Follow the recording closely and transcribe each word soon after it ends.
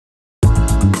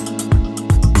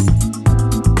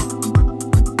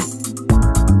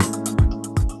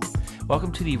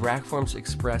Welcome to the RackForms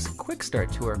Express Quick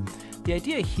Start Tour. The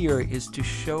idea here is to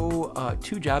show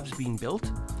two jobs being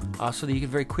built so that you can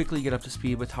very quickly get up to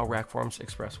speed with how RackForms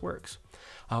Express works.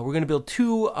 We're going to build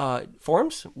two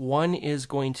forms. One is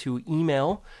going to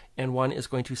email and one is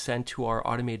going to send to our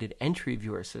automated entry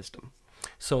viewer system.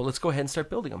 So let's go ahead and start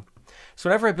building them. So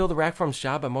whenever I build a RackForms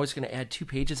job, I'm always going to add two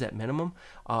pages at minimum.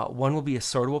 One will be a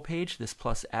sortable page, this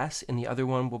plus S, and the other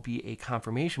one will be a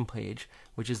confirmation page,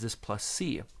 which is this plus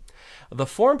C. The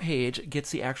form page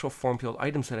gets the actual form field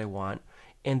items that I want,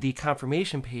 and the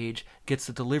confirmation page gets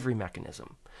the delivery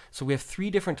mechanism. So we have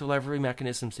three different delivery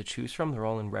mechanisms to choose from. They're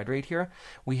all in red right here.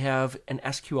 We have an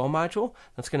SQL module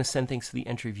that's going to send things to the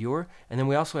entry viewer, and then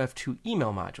we also have two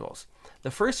email modules. The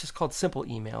first is called Simple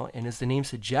Email, and as the name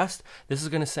suggests, this is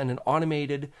going to send an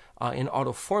automated and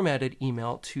auto-formatted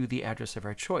email to the address of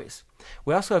our choice.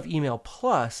 We also have Email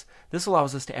Plus. This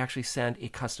allows us to actually send a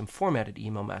custom formatted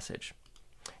email message.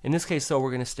 In this case, though, we're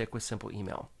going to stick with Simple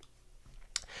Email.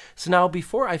 So now,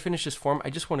 before I finish this form, I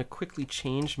just want to quickly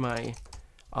change my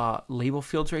label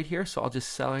fields right here. So I'll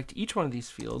just select each one of these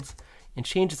fields and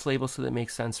change its label so that it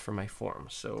makes sense for my form.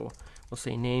 So we'll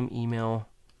say name, email,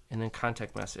 and then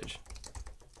contact message.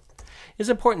 It's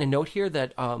important to note here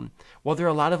that while there are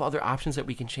a lot of other options that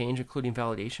we can change, including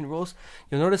validation rules,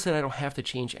 you'll notice that I don't have to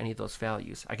change any of those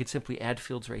values. I could simply add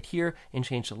fields right here and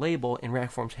change the label, and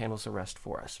RackForms handles the rest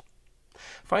for us.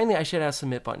 Finally, I should add a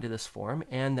submit button to this form,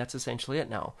 and that's essentially it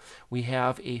now. We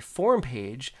have a form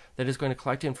page that is going to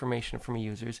collect information from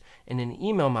users and an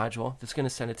email module that's going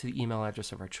to send it to the email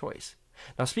address of our choice.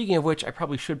 Now, speaking of which, I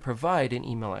probably should provide an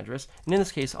email address, and in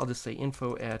this case, I'll just say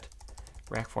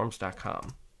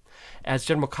info@rackforms.com. As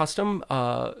general custom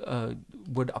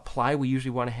would apply, we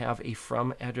usually want to have a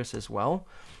from address as well,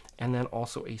 and then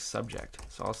also a subject.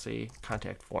 So I'll say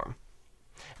contact form.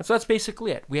 And so that's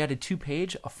basically it. We added two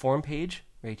pages, a form page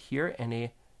right here and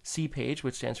a C page,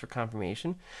 which stands for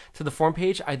confirmation. To the form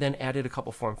page, I then added a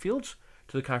couple form fields.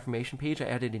 To the confirmation page, I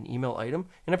added an email item,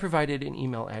 and I provided an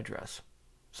email address.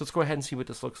 So let's go ahead and see what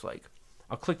this looks like.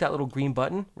 I'll click that little green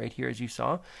button right here as you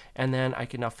saw, and then I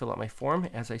can now fill out my form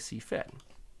as I see fit.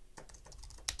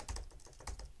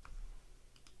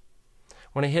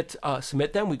 When I hit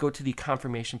submit them, we go to the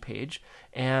confirmation page,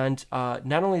 and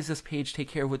not only does this page take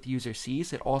care of what the user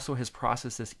sees, it also has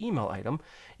processed this email item.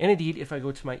 And indeed, if I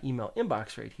go to my email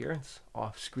inbox right here, it's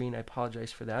off screen, I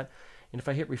apologize for that, and if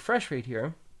I hit refresh right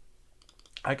here,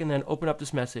 I can then open up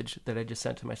this message that I just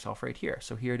sent to myself right here.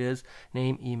 So here it is,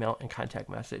 name, email, and contact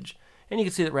message. And you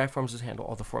can see that RackForms has handled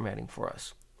all the formatting for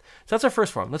us. So that's our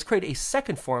first form. Let's create a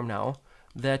second form now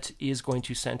that is going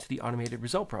to send to the automated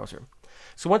result browser.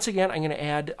 So once again, I'm going to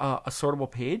add a sortable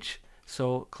page.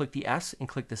 So click the S and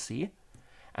click the C.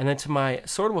 And then to my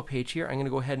sortable page here, I'm going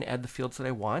to go ahead and add the fields that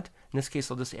I want. In this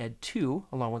case, I'll just add 2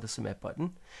 along with the submit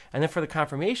button. And then for the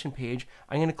confirmation page,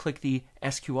 I'm going to click the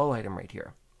SQL item right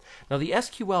here. Now the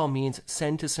SQL means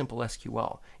send to simple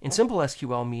SQL. And simple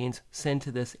SQL means send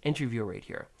to this entry viewer right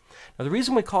here. Now the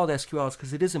reason we call it SQL is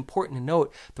because it is important to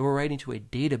note that we're writing to a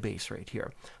database right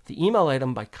here. The email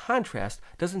item, by contrast,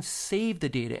 doesn't save the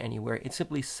data anywhere. It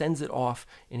simply sends it off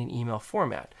in an email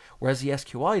format. Whereas the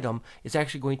SQL item is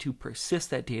actually going to persist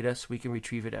that data so we can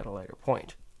retrieve it at a later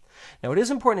point. Now it is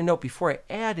important to note before I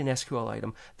add an SQL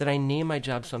item that I name my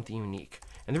job something unique.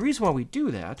 And the reason why we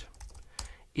do that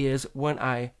is when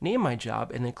I name my job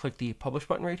and then click the publish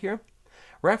button right here,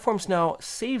 RackForms now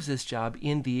saves this job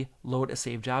in the Load a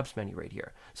Save Jobs menu right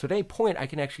here. So at any point, I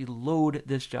can actually load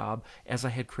this job as I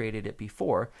had created it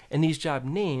before, and these job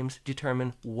names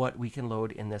determine what we can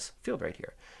load in this field right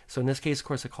here. So in this case, of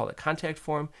course, I call it contact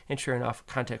form, and sure enough,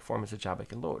 contact form is a job I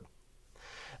can load.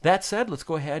 That said, let's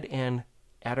go ahead and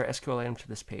add our SQL item to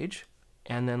this page,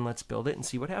 and then let's build it and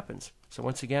see what happens. So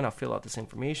once again, I'll fill out this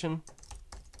information,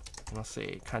 and I'll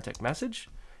say contact message,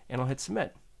 and I'll hit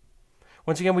submit.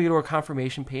 Once again, we go to our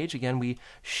confirmation page. Again, we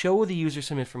show the user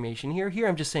some information here. Here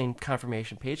I'm just saying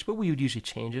confirmation page, but we would usually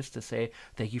change this to say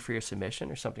thank you for your submission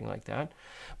or something like that.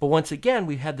 But once again,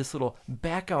 we had this little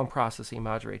background processing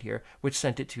module right here, which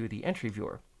sent it to the entry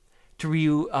viewer. To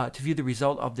view the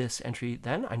result of this entry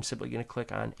then, I'm simply going to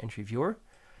click on Entry Viewer.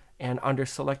 And under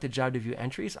Selected Job to View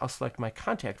Entries, I'll select my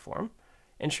contact form.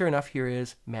 And sure enough, here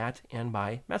is Matt and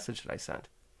my message that I sent.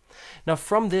 Now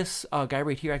from this guy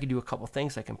right here, I can do a couple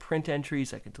things. I can print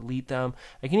entries, I can delete them,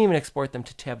 I can even export them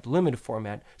to tab delimited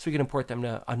format so we can import them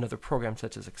to another program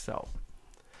such as Excel.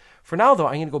 For now though,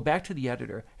 I'm going to go back to the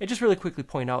editor and just really quickly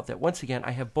point out that once again,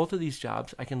 I have both of these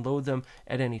jobs. I can load them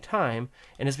at any time,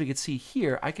 and as we can see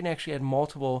here, I can actually add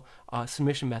multiple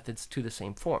submission methods to the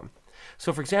same form.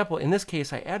 So for example, in this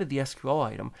case, I added the SQL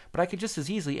item, but I could just as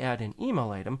easily add an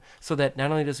email item so that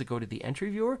not only does it go to the entry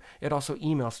viewer, it also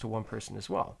emails to one person as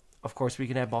well. Of course, we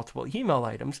can have multiple email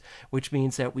items, which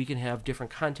means that we can have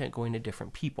different content going to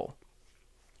different people.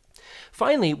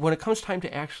 Finally, when it comes time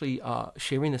to actually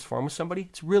sharing this form with somebody,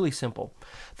 it's really simple.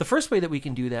 The first way that we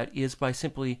can do that is by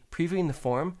simply previewing the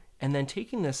form and then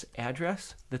taking this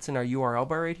address that's in our URL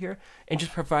bar right here and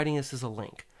just providing this as a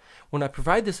link. When I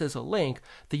provide this as a link,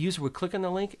 the user would click on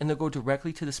the link and they'll go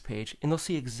directly to this page and they'll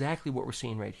see exactly what we're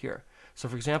seeing right here. So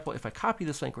for example, if I copy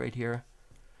this link right here,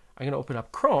 I'm going to open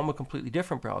up Chrome, a completely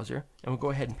different browser, and we'll go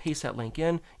ahead and paste that link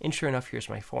in, and sure enough, here's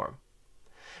my form.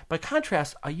 By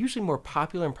contrast, a usually more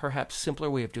popular and perhaps simpler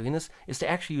way of doing this is to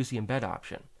actually use the Embed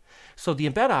option. So the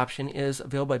Embed option is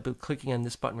available by clicking on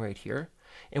this button right here,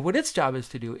 and what its job is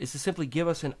to do is to simply give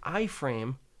us an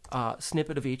iframe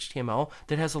snippet of HTML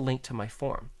that has a link to my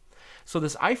form. So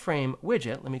this iframe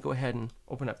widget, let me go ahead and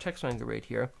open up TextManager right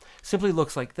here, simply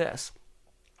looks like this.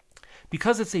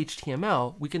 Because it's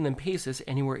HTML, we can then paste this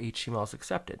anywhere HTML is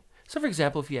accepted. So for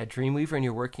example, if you had Dreamweaver and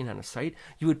you're working on a site,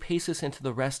 you would paste this into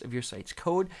the rest of your site's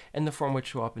code and the form would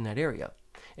show up in that area.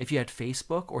 If you had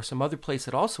Facebook or some other place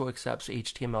that also accepts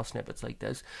HTML snippets like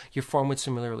this, your form would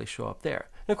similarly show up there.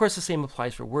 And of course, the same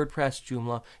applies for WordPress,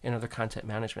 Joomla, and other content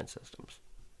management systems.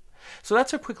 So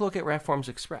that's a quick look at RackForms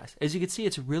Express. As you can see,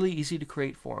 it's really easy to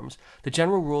create forms. The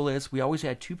general rule is we always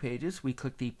add 2 pages. We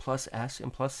click the +S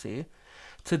and +C.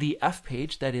 To the F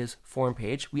page, that is form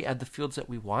page, we add the fields that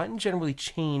we want and generally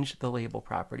change the label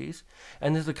properties.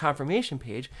 And there's the confirmation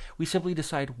page. We simply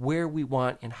decide where we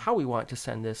want and how we want to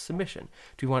send this submission.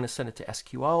 Do we want to send it to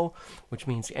SQL, which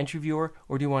means the entry viewer,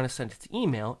 or do we want to send it to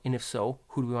email? And if so,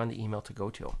 who do we want the email to go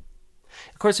to?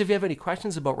 Of course, if you have any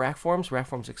questions about RackForms,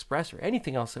 RackForms Express, or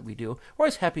anything else that we do, we're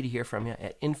always happy to hear from you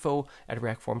at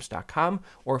info@rackforms.com,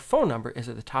 or phone number is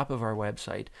at the top of our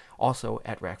website, also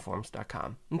at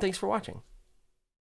rackforms.com. And thanks for watching.